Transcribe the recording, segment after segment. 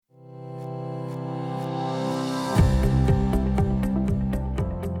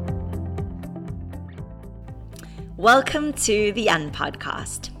Welcome to the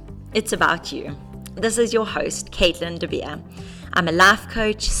UnPodcast. It's about you. This is your host, Caitlin De Beer. I'm a life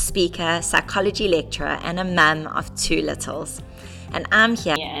coach, speaker, psychology lecturer, and a mum of two littles. And I'm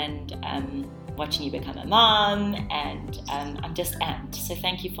here and watching you become a mom, and I'm just amped. So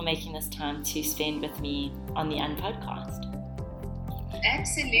thank you for making this time to spend with me on the UnPodcast.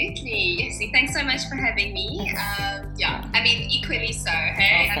 Absolutely. Yes, thanks so much for having me. Equally so.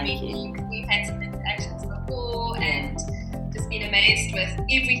 Hey, we've had some interactions before and just been amazed with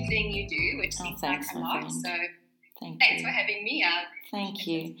everything you do, which seems like a lot. So thanks for having me. Thank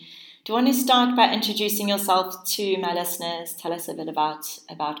you. Do you want to start by introducing yourself to my listeners? Tell us a bit about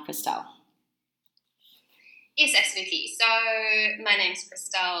Christelle. Yes, absolutely. So my name's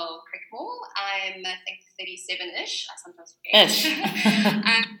Christelle Crickmore. I'm, I think, 37-ish. I sometimes forget.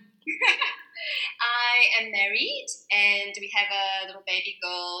 I am married, and we have a little baby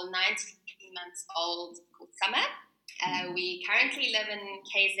girl, 19 months old, called Summer. We currently live in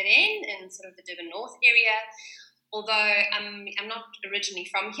KZN, in sort of the Durban North area, although I'm not originally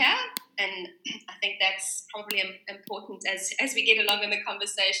from here, and I think that's probably important as we get along in the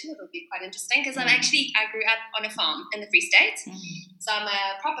conversation. It'll be quite interesting because I grew up on a farm in the Free State, so I'm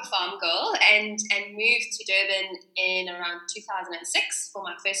a proper farm girl, and moved to Durban in around 2006 for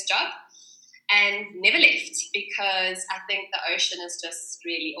my first job, and never left because I think the ocean has just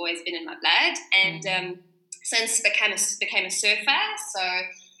really always been in my blood, and since became a surfer. So.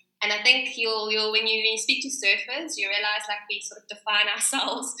 And I think you'll when you speak to surfers, you realize like we sort of define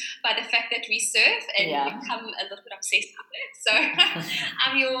ourselves by the fact that we surf, and become a little bit obsessed with it. So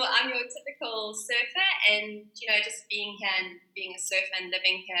I'm your typical surfer, and just being here and being a surfer and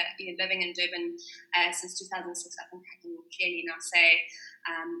living in Durban since 2006, I think I can clearly now say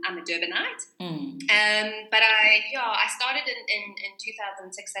I'm a Durbanite. But I started in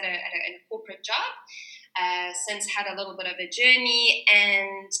 2006 in a corporate job. Since had a little bit of a journey,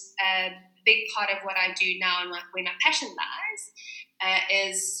 and a big part of what I do now and where my passion lies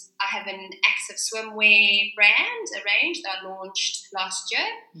is I have an active swimwear brand, a range that I launched last year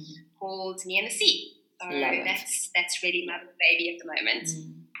called Me and the Sea. So that's really my baby at the moment.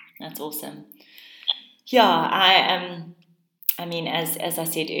 That's awesome. Yeah, I mean, as I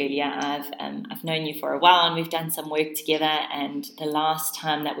said earlier, I've known you for a while, and we've done some work together. And the last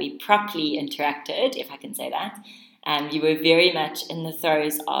time that we properly interacted, if I can say that, you were very much in the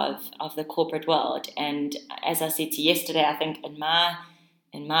throes of the corporate world. And as I said to you yesterday, I think in my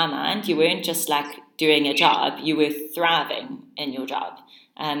mind, you weren't just like doing a job; you were thriving in your job,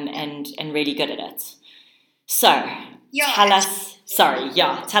 and really good at it. So tell us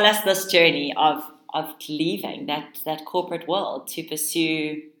this journey of leaving that corporate world to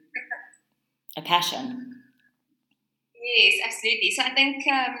pursue a passion. Yes, absolutely. So I think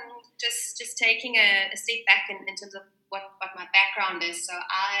just taking a step back in terms of what my background is. So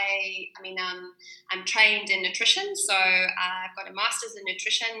I'm trained in nutrition. So I've got a master's in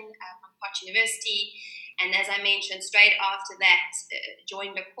nutrition from Potch University. And as I mentioned, straight after that,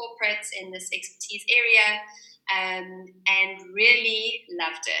 joined a corporate in this expertise area. And really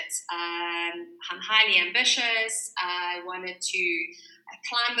loved it. I'm highly ambitious. I wanted to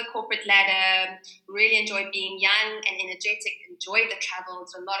climb the corporate ladder, really enjoyed being young and energetic, enjoyed the travel,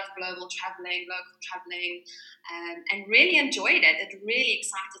 so a lot of global traveling, local traveling, and really enjoyed it. It really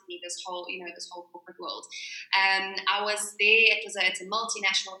excited me, this whole corporate world. I was there, it's a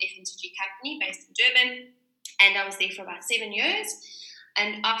multinational FMCG company based in Durban, and I was there for about 7 years.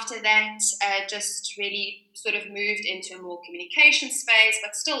 And after that, just really sort of moved into a more communication space,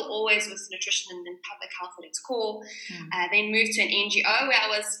 but still always with nutrition and public health at its core. Then moved to an NGO where I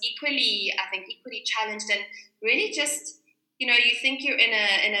was equally challenged, and really just, you think you're in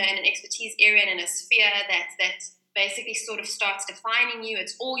an expertise area and in a sphere that basically sort of starts defining you.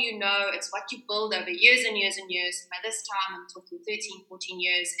 It's all you know. It's what you build over years and years and years. By this time, I'm talking 13, 14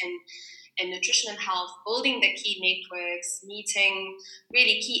 years in nutrition and health, building the key networks, meeting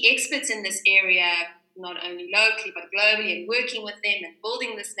really key experts in this area, not only locally but globally, and working with them and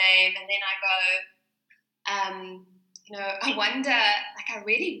building this name. And then I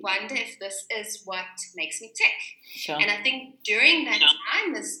really wonder if this is what makes me tick. Sure. And I think during that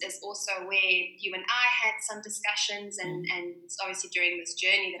time is also where you and I had some discussions, and it's obviously during this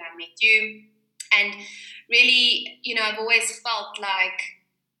journey that I met you. And really, I've always felt like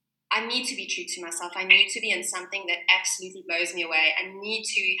I need to be true to myself. I need to be in something that absolutely blows me away. I need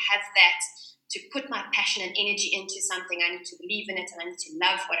to have that, to put my passion and energy into something. I need to believe in it, and I need to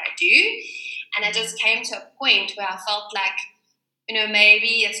love what I do. And I just came to a point where I felt like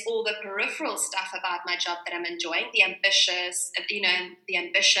maybe it's all the peripheral stuff about my job that I'm enjoying, the ambitious, the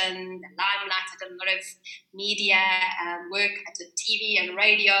ambition, the limelight. I did a lot of media work. I did TV and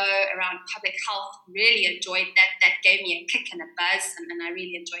radio around public health. Really enjoyed that. That gave me a kick and a buzz, and I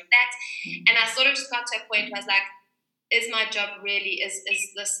really enjoyed that. And I sort of just got to a point where I was like, is my job really, is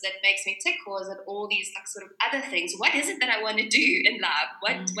this that makes me tick, or is it all these sort of other things? What is it that I want to do in life?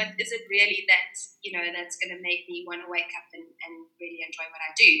 What is it really that, that's going to make me want to wake up and really enjoy what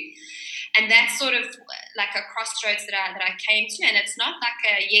I do? And that's sort of like a crossroads that I came to. And it's not like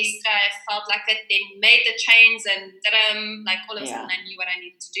a yesterday I felt like it, then made the change and like all of a sudden I knew what I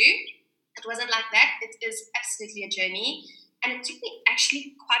needed to do. It wasn't like that. It is absolutely a journey. And it took me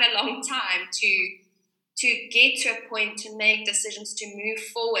actually quite a long time to get to a point to make decisions to move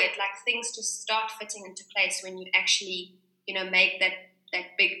forward, like things to start fitting into place when you actually, make that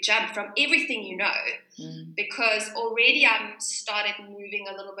big jump from everything because already I started moving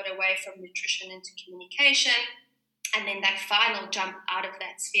a little bit away from nutrition into communication, and then that final jump out of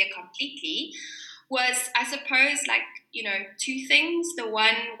that sphere completely was, I suppose, like, two things. The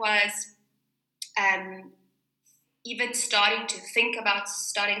one was even starting to think about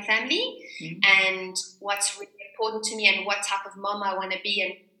starting family and what's really important to me and what type of mom I want to be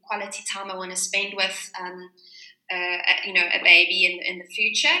and quality time I want to spend with, a baby in the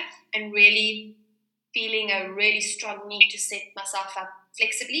future, and really feeling a really strong need to set myself up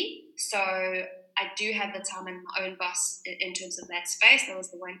flexibly. So I do have the time and my own boss in terms of that space. That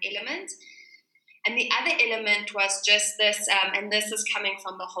was the one element. And the other element was just this, and this is coming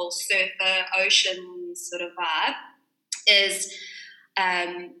from the whole surfer ocean sort of vibe, is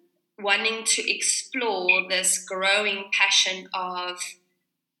wanting to explore this growing passion of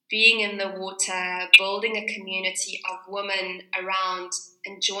being in the water, building a community of women around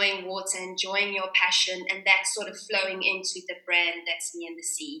enjoying water, enjoying your passion, and that sort of flowing into the brand that's Me and the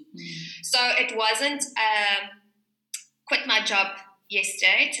Sea. So it wasn't quit my job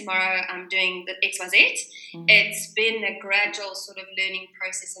yesterday, tomorrow I'm doing the XYZ. It's been a gradual sort of learning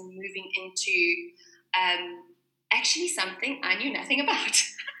process and moving into actually something I knew nothing about.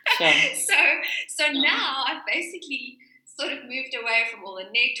 Sure. So now I've basically sort of moved away from all the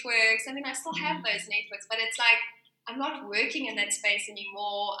networks. I mean, I still have those networks, but it's like I'm not working in that space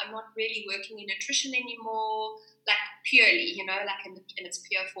anymore. I'm not really working in nutrition anymore, like purely, like in its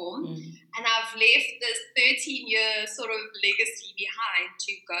pure form. And I've left this 13-year sort of legacy behind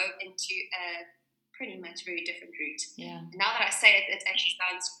to go into a pretty much very different route. Yeah. And now that I say it, it actually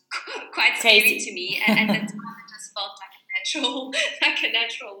sounds quite scary to me, and it's kind of just felt like a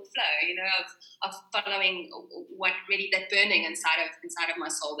natural flow, of following what really that burning inside of my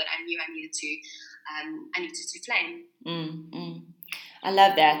soul that I knew I needed to flame. I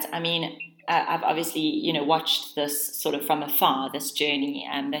love that. I mean, I've obviously watched this sort of from afar, this journey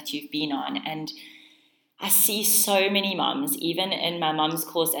that you've been on, and I see so many moms, even in my mom's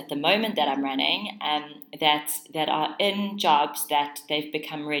course at the moment that I'm running, that are in jobs that they've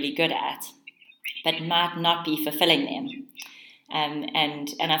become really good at, but might not be fulfilling them.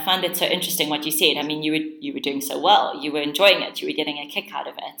 And I find it so interesting what you said. I mean, you were doing so well, you were enjoying it, you were getting a kick out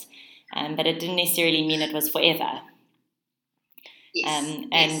of it, but it didn't necessarily mean it was forever.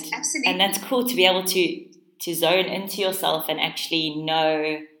 Yes, absolutely. And that's cool to be able to zone into yourself and actually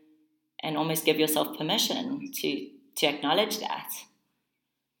know and almost give yourself permission to acknowledge that.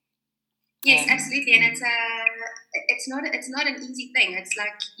 Yes, absolutely, and it's not an easy thing. It's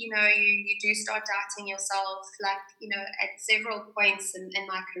like you do start doubting yourself. Like at several points in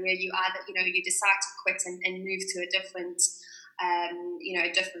my career, you either you decide to quit and move to a different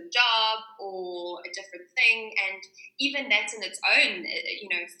a different job or a different thing, and even that in its own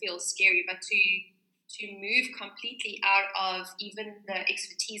feels scary. But to move completely out of even the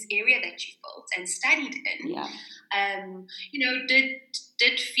expertise area that you built and studied in,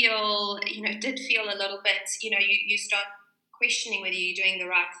 did feel a little bit, you start questioning whether you're doing the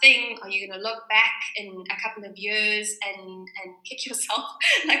right thing. Are you going to look back in a couple of years and kick yourself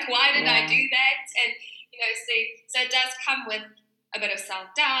like, why did I do that? And so it does come with a bit of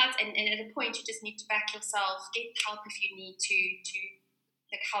self-doubt, and at a point you just need to back yourself, get help if you need to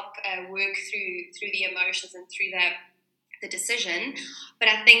help work through the emotions and through the decision. But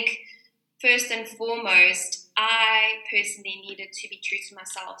I think first and foremost, I personally needed to be true to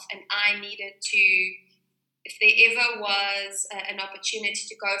myself, and I needed to, if there ever was an opportunity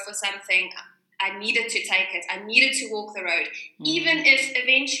to go for something, I needed to take it. I needed to walk the road, even if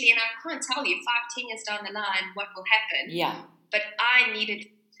eventually, and I can't tell you 5-10 years down the line what will happen. Yeah. But I needed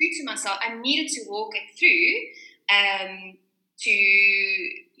true to myself. I needed to walk it through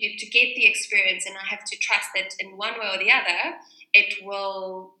to get the experience, and I have to trust that in one way or the other, it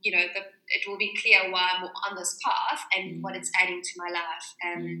will, it will be clear why I'm on this path and what it's adding to my life.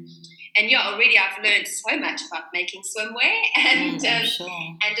 And yeah, already I've learned so much about making swimwear and just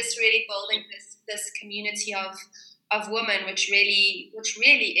really building this community of women, which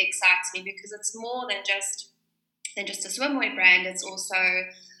really excites me, because it's more than just a swimwear brand. It's also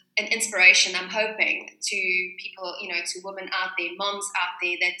an inspiration, I'm hoping, to people, to women out there, moms out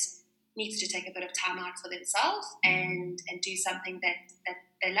there that needs to take a bit of time out for themselves and do something that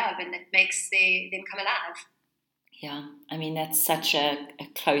they love and that makes them come alive. Yeah, I mean, that's such a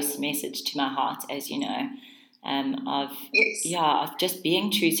close message to my heart, as you know, of just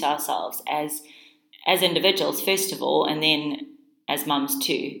being true to ourselves as individuals, first of all, and then as mums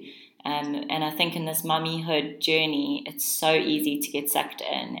too. And I think in this mummyhood journey, it's so easy to get sucked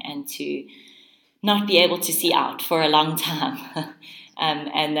in and to not be able to see out for a long time.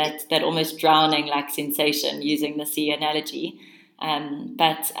 And that almost drowning like sensation, using the sea analogy.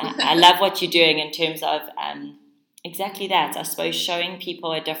 But I love what you're doing in terms of exactly that, I suppose, showing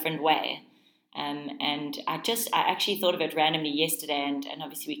people a different way. And I actually thought of it randomly yesterday, and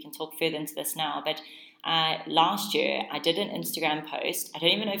obviously we can talk further into this now, but last year I did an Instagram post. I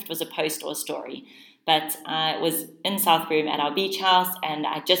don't even know if it was a post or a story, but I was in South Broome at our beach house, and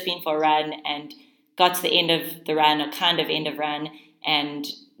I'd just been for a run and got to the end of the run, or kind of end of run, and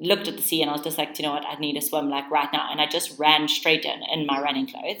looked at the sea, and I was just like, you know what, I need a swim like right now, and I just ran straight in my running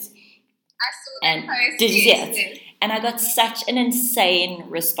clothes. I saw that post. Did you see it? And I got such an insane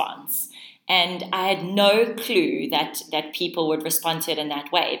response. And I had no clue that people would respond to it in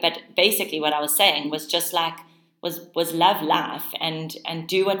that way. But basically what I was saying was just like, was love life and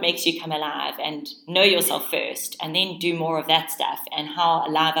do what makes you come alive and know yourself first, and then do more of that stuff. And how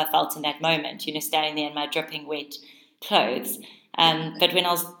alive I felt in that moment, standing there in my dripping wet clothes. But when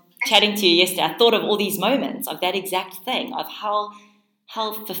I was chatting to you yesterday, I thought of all these moments of that exact thing, of how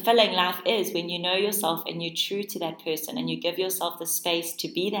fulfilling life is when you know yourself and you're true to that person and you give yourself the space to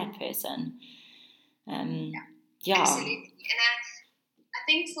be that person. Absolutely. And I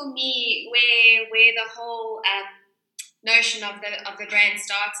think for me, where the whole notion of the brand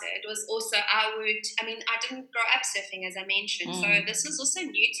started was also, I didn't grow up surfing, as I mentioned, so this was also new to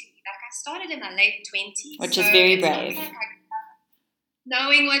me. Like, I started in my late 20s. Which is very brave.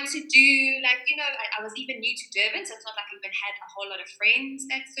 Knowing what to do, I was even new to Durban, so it's not like I even had a whole lot of friends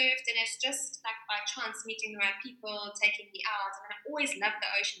that surfed, and it's just like by chance meeting the right people, taking me out. And I always loved the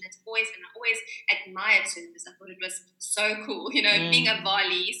ocean. I always admired surfers. I thought it was so cool, being a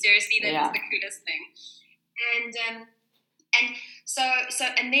volley. Seriously, that was the coolest thing. And so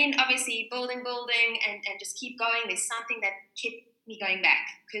and then obviously building and just keep going. There's something that kept me going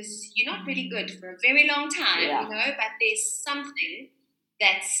back, because you're not really good for a very long time, but there's something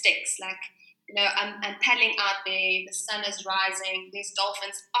that sticks. Like, I'm paddling out there, the sun is rising, there's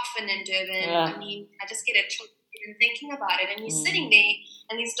dolphins often in Durban. I mean, I just get a chill even thinking about it. And you're sitting there,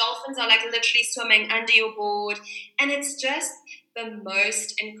 and these dolphins are like literally swimming under your board, and it's just the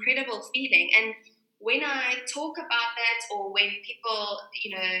most incredible feeling. And when I talk about that, or when people,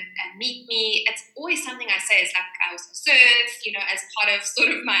 meet me, it's always something I say is like, I also surf, as part of sort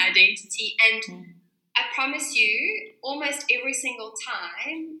of my identity. And I promise you, almost every single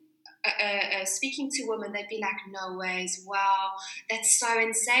time, speaking to women, they'd be like, no ways, wow, that's so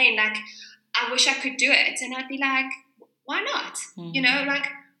insane. Like, I wish I could do it. And I'd be like, why not?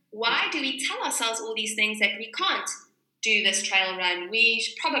 Why do we tell ourselves all these things that we can't do this trail run? We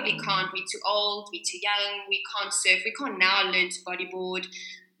probably can't. We're too old. We're too young. We can't surf. We can't now learn to bodyboard.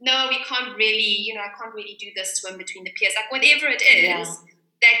 No, we can't really, I can't really do this swim between the piers. Like, whatever it is,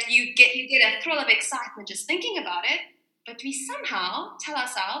 that you get a thrill of excitement just thinking about it, but we somehow tell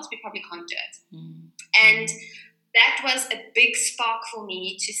ourselves we probably can't do it. And that was a big spark for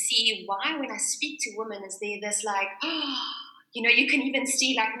me to see why, when I speak to women, is there this like, you can even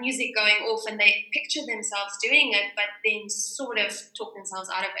see like music going off, and they picture themselves doing it, but then sort of talk themselves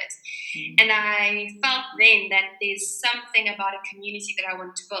out of it. And I felt then that there's something about a community that I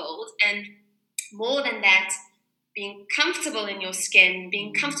want to build, and more than that, being comfortable in your skin,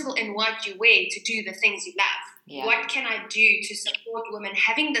 being comfortable in what you wear to do the things you love. Yeah. What can I do to support women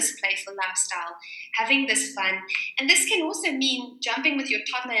having this playful lifestyle, having this fun? And this can also mean jumping with your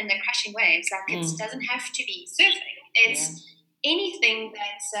toddler in the crashing waves. Like, it doesn't have to be surfing. It's anything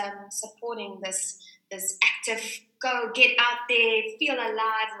that's supporting this active, go, get out there, feel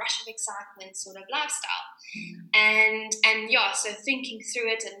alive, rush of excitement sort of lifestyle. And so thinking through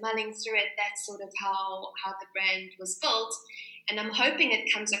it and mulling through it, that's sort of how the brand was built. And I'm hoping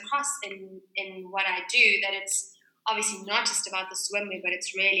it comes across in what I do, that it's obviously not just about the swimwear, but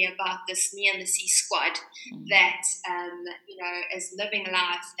it's really about this Me and the Sea squad that, is living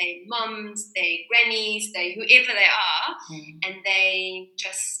life. They mums, they grannies, they whoever they are, and they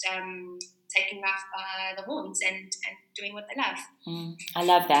just taking life by the horns and doing what they love. I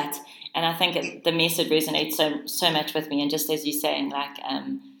love that. And I think the message resonates so much with me. And just as you're saying, like,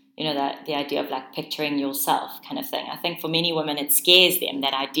 the idea of like picturing yourself kind of thing. I think for many women, it scares them,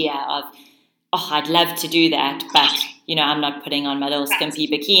 that idea of, oh, I'd love to do that, but, I'm not putting on my little skimpy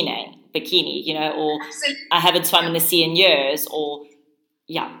bikini, or Absolutely. I haven't swum in the sea in years, or,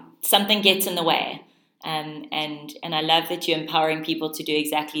 something gets in the way. And I love that you're empowering people to do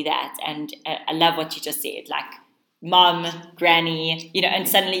exactly that. And I love what you just said, like, mom, granny, and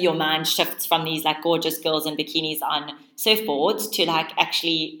suddenly your mind shifts from these like gorgeous girls in bikinis on surfboards to like,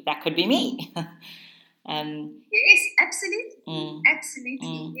 actually, that could be me. Yes, absolutely.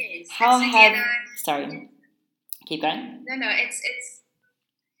 Absolutely, yes. Sorry, keep going. No, it's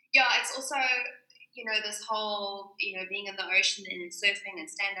also, this whole, being in the ocean and surfing and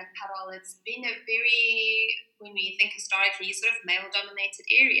stand-up paddle, it's been a very, when we think historically, sort of male-dominated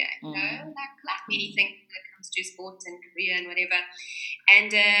area, like many things when it comes to sports and career and whatever.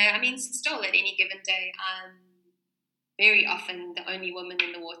 And, still at any given day, I'm very often the only woman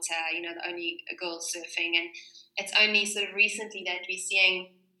in the water, the only girl surfing. And it's only sort of recently that we're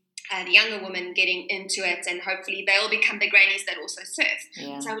seeing the younger women getting into it, and hopefully they'll become the grannies that also surf.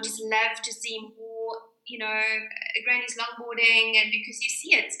 Yeah. So I would just love to see more, grannies longboarding, and because you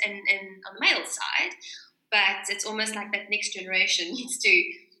see it in on the male side, but it's almost like that next generation needs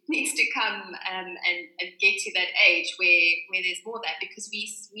to come and get to that age where there's more of that, because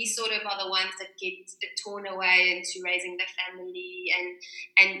we sort of are the ones that get torn away into raising the family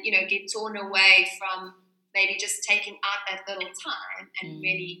and get torn away from maybe just taking out that little time and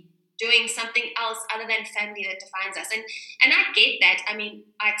really doing something else other than family that defines us. And I get that.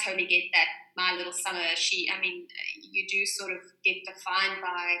 I totally get that. My little summer, you do sort of get defined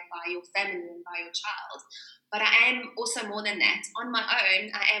by your family and by your child. But I am also more than that. On my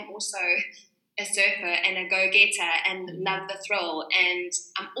own, I am also a surfer and a go-getter and love the thrill. And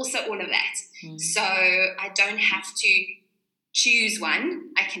I'm also all of that. So I don't have to choose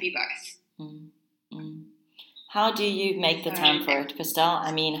one. I can be both. How do you make the time for it,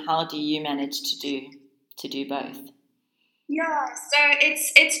 Christelle? How do you manage to do both? Yeah, so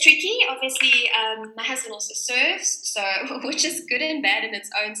it's tricky. Obviously, my husband also surfs, so which is good and bad in its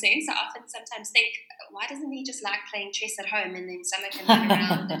own sense. I often sometimes think, why doesn't he just like playing chess at home, and then Summer can run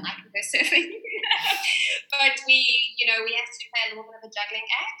around and I can go surfing? But we have to play a little bit of a juggling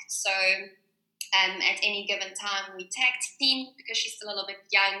act. So at any given time, we tag team because she's still a little bit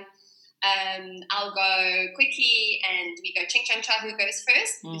young. I'll go quickly and we go ching chong cha, who goes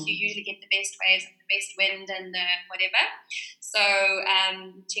first, because you usually get the best waves, the best wind and the whatever. So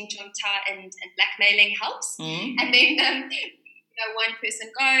ching chong cha and blackmailing helps. And then one person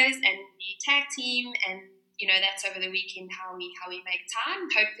goes and we tag team, and that's over the weekend how we make time,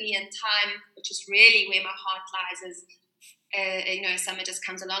 hopefully in time, which is really where my heart lies, is Summer just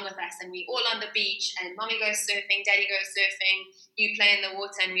comes along with us, and we all on the beach, and mommy goes surfing, daddy goes surfing, you play in the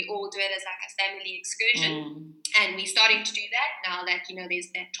water, and we all do it as like a family excursion. And we're starting to do that now that there's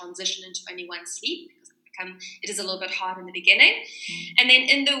that transition into only one sleep, because it is a little bit hard in the beginning. And then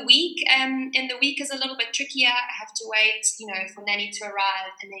in the week is a little bit trickier. I have to wait for nanny to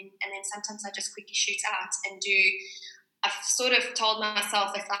arrive, and then sometimes I just quickly shoot out and do. I've sort of told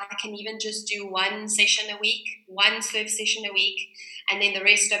myself, if I can even just do one session a week, one surf session a week, and then the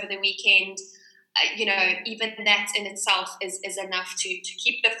rest over the weekend, even that in itself is enough to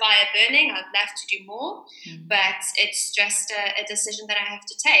keep the fire burning. I'd love to do more, but it's just a decision that I have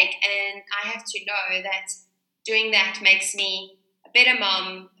to take, and I have to know that doing that makes me a better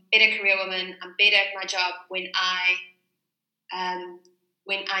mom, a better career woman. I'm better at my job when I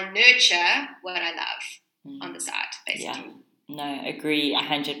nurture what I love on the side, basically. Yeah, no, agree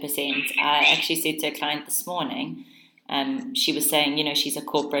 100%. I actually said to a client this morning, she was saying, she's a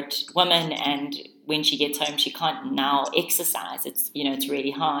corporate woman, and when she gets home, she can't now exercise. It's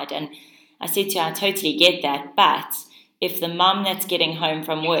really hard. And I said to her, I totally get that, but if the mum that's getting home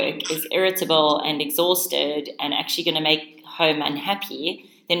from work is irritable and exhausted and actually going to make home unhappy,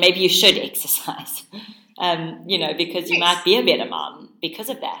 then maybe you should exercise, because you might be a better mum because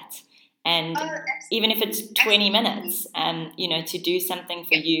of that. And even if it's 20 minutes, to do something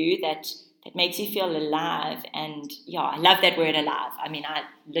for you that makes you feel alive. And I love that word, alive.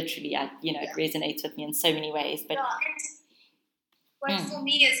 It resonates with me in so many ways. But what for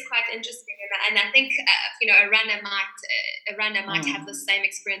me is quite interesting, and I think a runner might have the same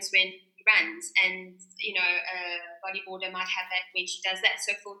experience when you runs, and a bodyboarder might have that when she does that.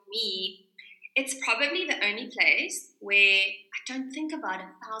 So for me, it's probably the only place where I don't think about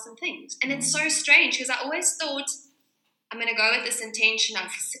 1,000 things. And it's so strange because I always thought I'm going to go with this intention of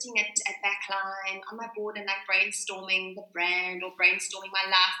sitting at backline on my board and like brainstorming the brand or brainstorming my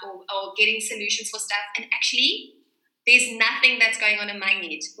life or getting solutions for stuff. And actually, there's nothing that's going on in my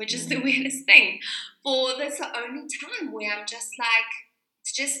head, which is the weirdest thing. For this the only time where I'm just like,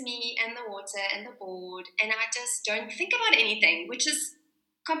 it's just me and the water and the board, and I just don't think about anything, which is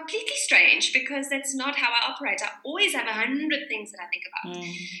completely strange because that's not how I operate. I always have 100 things that I think about.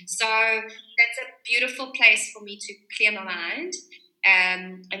 So that's a beautiful place for me to clear my mind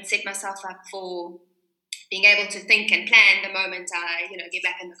and set myself up for being able to think and plan the moment I, get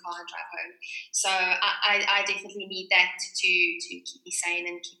back in the car and drive home. So I definitely need that to keep me sane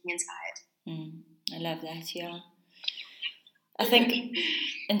and keep me inspired. I love that. Yeah. I think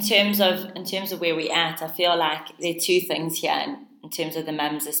in terms of where we're at, I feel like there are two things here in terms of the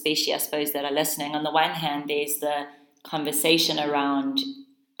mums, especially I suppose that are listening. On the one hand, there's the conversation around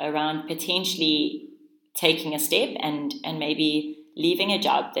potentially taking a step and maybe leaving a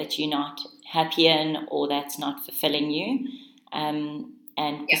job that you're not happy in or that's not fulfilling you,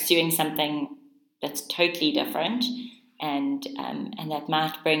 and pursuing something that's totally different and that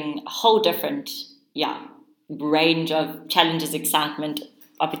might bring a whole different range of challenges, excitement,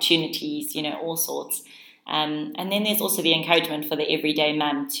 opportunities, all sorts. And then there's also the encouragement for the everyday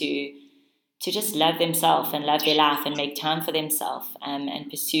mum to just love themselves and love their life and make time for themselves, and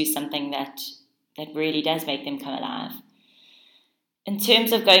pursue something that really does make them come alive. In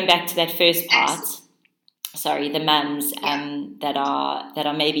terms of going back to that first part, the mums that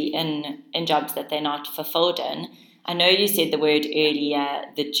are maybe in jobs that they're not fulfilled in. I know you said the word earlier,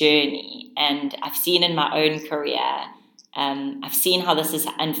 the journey, and I've seen in my own career, I've seen how this has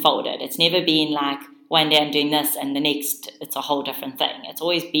unfolded. It's never been like one day I'm doing this and the next it's a whole different thing. It's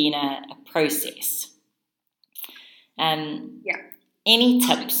always been a process. Any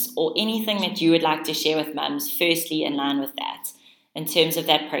tips or anything that you would like to share with mums, firstly in line with that, in terms of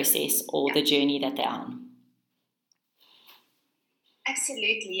that process or the journey that they're on?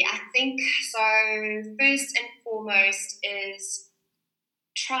 Absolutely. I think so. First and foremost is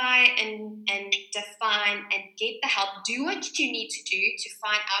try and define and get the help. Do what you need to do to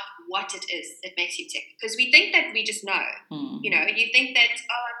find out what it is that makes you tick. Because we think that we just know. You think that,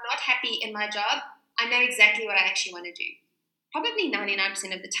 I'm not happy in my job. I know exactly what I actually want to do. Probably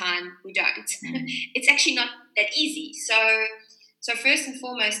 99% of the time we don't. It's actually not that easy. So first and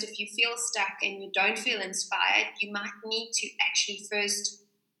foremost, if you feel stuck and you don't feel inspired, you might need to actually first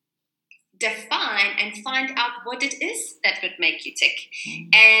define and find out what it is that would make you tick.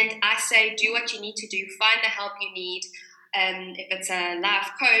 And I say do what you need to do. Find the help you need. If it's a life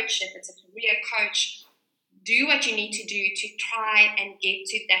coach, if it's a career coach, do what you need to do to try and get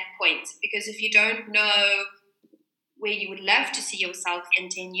to that point. Because if you don't know where you would love to see yourself in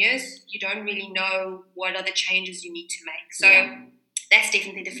 10 years, you don't really know what are the changes you need to make. So that's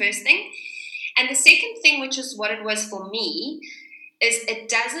definitely the first thing. And the second thing, which is what it was for me, is it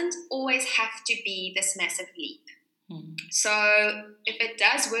doesn't always have to be this massive leap. So if it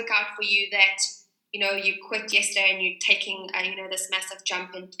does work out for you that, you quit yesterday and you're taking, this massive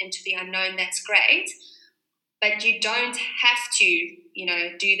jump into the unknown, that's great. But you don't have to,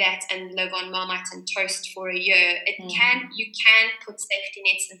 do that and live on Marmite and toast for a year. You can put safety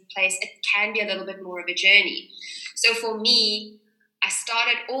nets in place. It can be a little bit more of a journey. So for me, I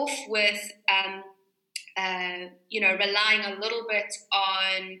started off with, relying a little bit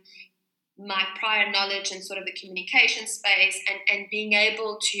on my prior knowledge and sort of the communication space and being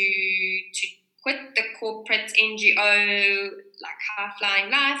able to quit the corporate NGO, like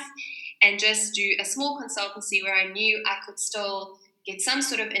high-flying life, and just do a small consultancy where I knew I could still get some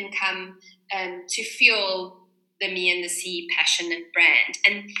sort of income to fuel the Me and the Sea passion and brand.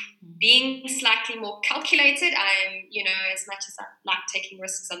 And being slightly more calculated, I'm, as much as I like taking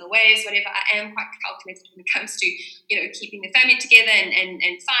risks on the waves, whatever, I am quite calculated when it comes to, keeping the family together and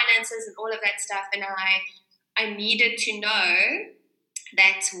finances and all of that stuff. And I needed to know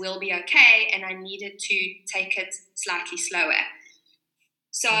that we'll be okay, and I needed to take it slightly slower.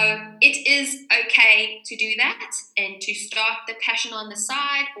 So it is okay to do that and to start the passion on the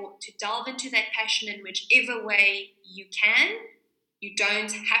side or to delve into that passion in whichever way you can. You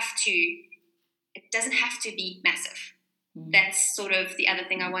don't have to, it doesn't have to be massive. That's sort of the other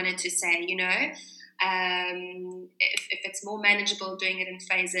thing I wanted to say, if it's more manageable doing it in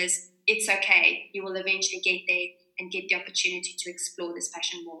phases, it's okay. You will eventually get there and get the opportunity to explore this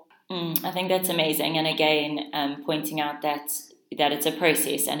passion more. I think that's amazing. And again, pointing out that that it's a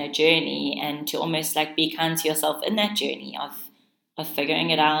process and a journey, and to almost like be kind to yourself in that journey of figuring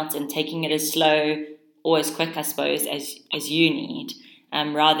it out and taking it as slow or as quick, I suppose, as you need,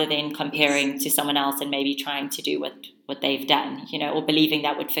 rather than comparing to someone else and maybe trying to do what they've done, or believing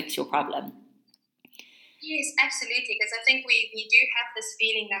that would fix your problem. Yes, absolutely. Because I think we do have this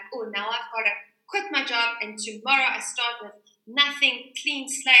feeling like, oh, now I've got to quit my job and tomorrow I start with nothing, clean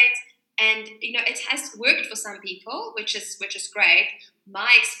slate. And, it has worked for some people, which is great.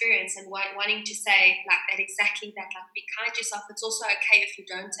 My experience and wanting to say like that, exactly that, like be kind to yourself. It's also okay if you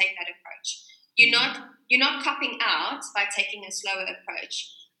don't take that approach. You're not copping out by taking a slower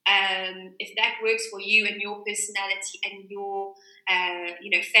approach. If that works for you and your personality and your,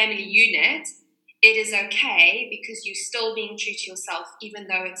 family unit, it is okay because you're still being true to yourself, even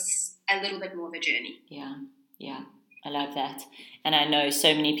though it's a little bit more of a journey. Yeah. I love that. And I know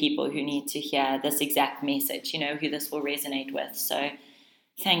so many people who need to hear this exact message, who this will resonate with. So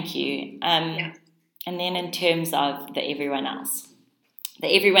thank you. And then in terms of the everyone else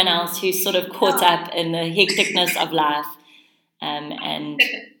who's sort of caught up in the hecticness of life,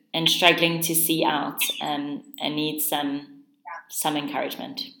 and struggling to see out, and needs some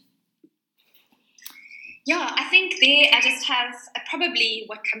encouragement. Yeah, I think there I just have probably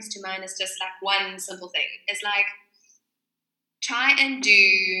what comes to mind is just like one simple thing. It's like try and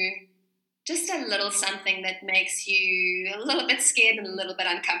do just a little something that makes you a little bit scared and a little bit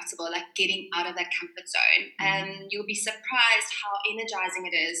uncomfortable, like getting out of that comfort zone. And you'll be surprised how energizing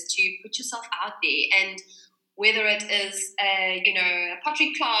it is to put yourself out there. And whether it is a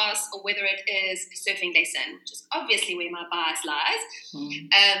pottery class or whether it is a surfing lesson, which is obviously where my bias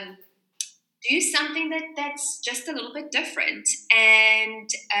lies, do something that's just a little bit different and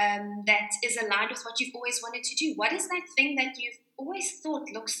that is aligned with what you've always wanted to do. What is that thing that you've always thought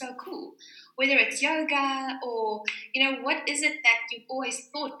looks so cool? Whether it's yoga or, what is it that you've always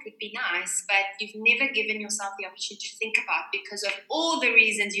thought would be nice, but you've never given yourself the opportunity to think about because of all the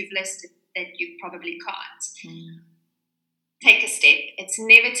reasons you've listed that you probably can't. Take a step. It's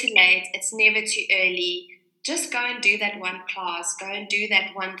never too late. It's never too early. Just go and do that one class, go and do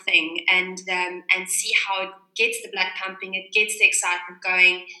that one thing and see how it gets the blood pumping, it gets the excitement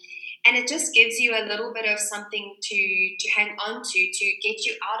going, and it just gives you a little bit of something to hang on to get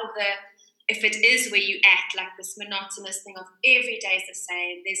you out of if it is where you act like this monotonous thing of every day is the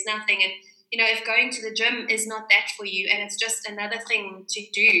same, there's nothing, and if going to the gym is not that for you and it's just another thing to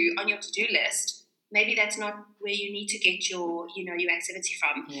do on your to-do list, maybe that's not where you need to get your activity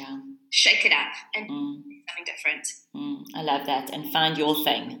from. Yeah. Shake it up and do something different. I love that. And find your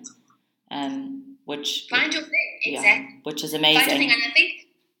thing. Find your thing, exactly. Which is amazing. Find your thing, and I think,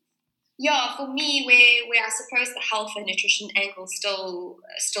 for me, where I suppose the health and nutrition angle still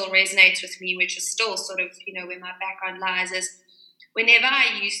resonates with me, which is still sort of, where my background lies, is whenever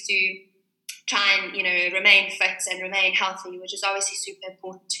I used to try and, remain fit and remain healthy, which is obviously super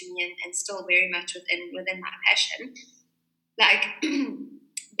important to me and still very much within my passion, like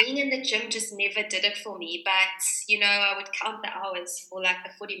being in the gym just never did it for me. But, I would count the hours for like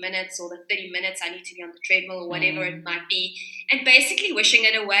the 40 minutes or the 30 minutes I need to be on the treadmill or whatever it might be, and basically wishing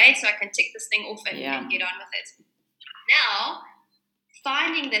it away so I can tick this thing off and get on with it. Now,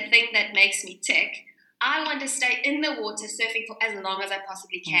 finding the thing that makes me tick, I want to stay in the water surfing for as long as I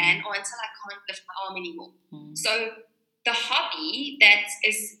possibly can or until I can't lift my arm anymore. So the hobby that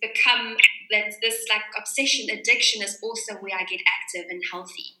is that's this like obsession, addiction is also where I get active and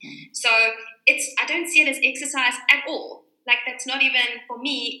healthy. So I don't see it as exercise at all. Like that's not even for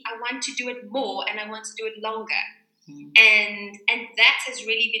me. I want to do it more and I want to do it longer. And that has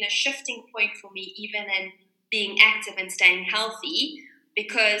really been a shifting point for me, even in being active and staying healthy,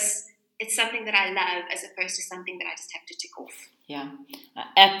 because it's something that I love as opposed to something that I just have to tick off. Yeah, I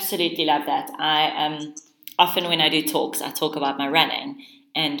absolutely love that. I often when I do talks, I talk about my running,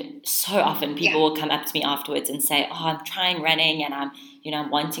 and so often people will come up to me afterwards and say, "Oh, I'm trying running, and I'm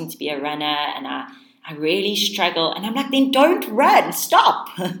wanting to be a runner, and I really struggle." And I'm like, "Then don't run,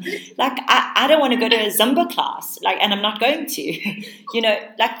 stop." Like I don't want to go to a Zumba class, and I'm not going to.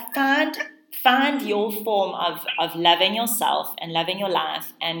 Find your form of loving yourself and loving your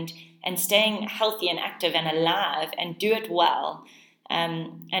life and staying healthy and active and alive, and do it well.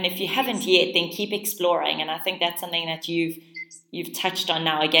 And if you haven't yet, then keep exploring. And I think that's something that you've touched on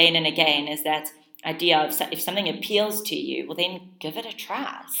now again and again, is that idea of if something appeals to you, well, then give it a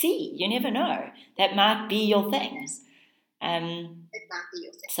try. See, you never know. That might be your thing. It might be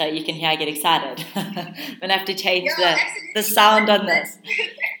your thing. So you can hear I get excited. I'm going to have to change the sound on this.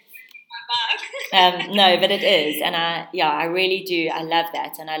 No, but it is, and I really do. I love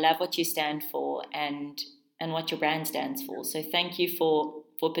that, and I love what you stand for, and what your brand stands for. So thank you for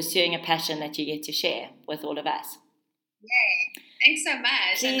pursuing a passion that you get to share with all of us. Yay. Thanks so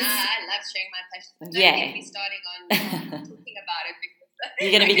much. Please. And I love sharing my passion. Don't get me starting on talking about it, because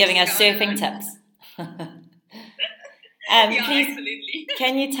you're going to be giving us surfing tips. Yeah, please, absolutely.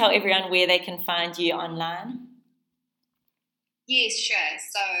 Can you tell everyone where they can find you online? Yes, sure.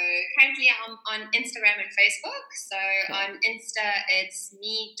 So currently I'm on Instagram and Facebook. So cool. On Insta, it's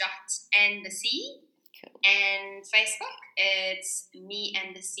me.andthesea. Cool. And Facebook, it's me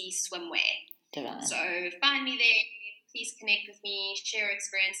and the sea swimwear. Divine. So find me there. Please connect with me, share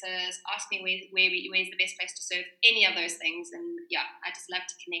experiences, ask me where's the best place to surf, any of those things. And yeah, I just love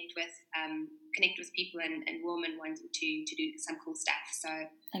to connect with people and women wanting to do some cool stuff. So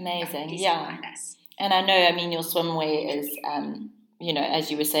amazing, yeah. Find us. And I know, your swimwear is, as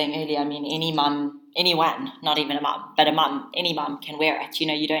you were saying earlier, anyone, not even a mum, but any mum can wear it.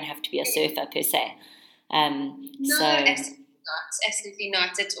 You don't have to be a surfer per se. No, absolutely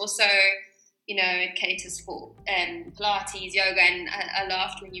not. It's also, it caters for Pilates, yoga, and I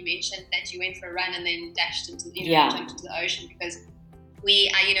laughed when you mentioned that you went for a run and then dashed into, jumped into the ocean, because we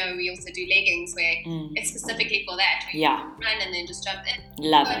also do leggings where it's specifically for that. We run and then just jump in.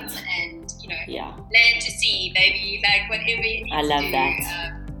 Love it. And, land to sea, baby, like whatever you need I love to do.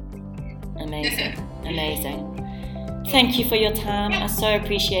 That. Amazing. Thank you for your time. I so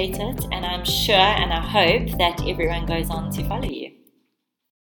appreciate it. And I'm sure and I hope that everyone goes on to follow you.